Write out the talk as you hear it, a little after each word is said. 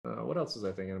What else was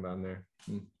I thinking about in there?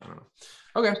 I don't know.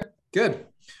 Okay, good.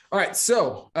 All right,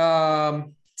 so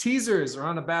teasers are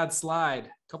on a bad slide.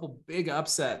 A couple big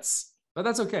upsets, but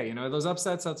that's okay. You know, those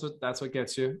upsets, that's what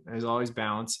gets you. There's always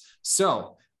balance.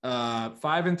 So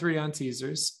 5-3 on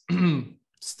teasers.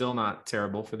 Still not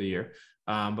terrible for the year,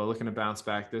 but looking to bounce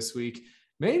back this week.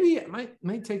 Maybe I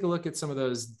might take a look at some of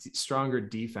those stronger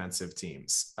defensive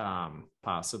teams,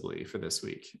 possibly for this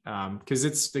week, because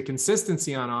it's the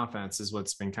consistency on offense is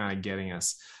what's been kind of getting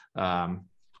us the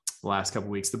last couple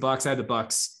of weeks. I had the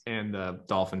Bucks and the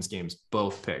Dolphins games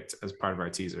both picked as part of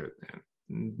our teaser.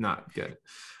 Not good.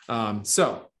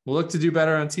 So we'll look to do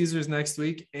better on teasers next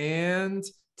week. And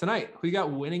tonight we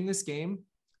got winning this game,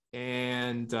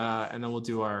 and then we'll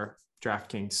do our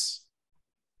DraftKings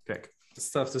pick. It's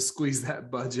tough to squeeze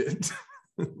that budget.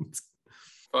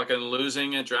 Fucking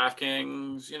losing at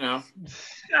DraftKings, you know.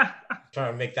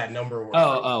 Trying to make that number work.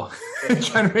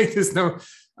 Trying to make this number.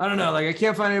 I don't know. Like, I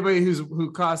can't find anybody who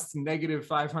costs negative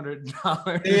 $500.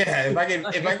 Yeah, if I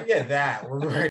can get that, we're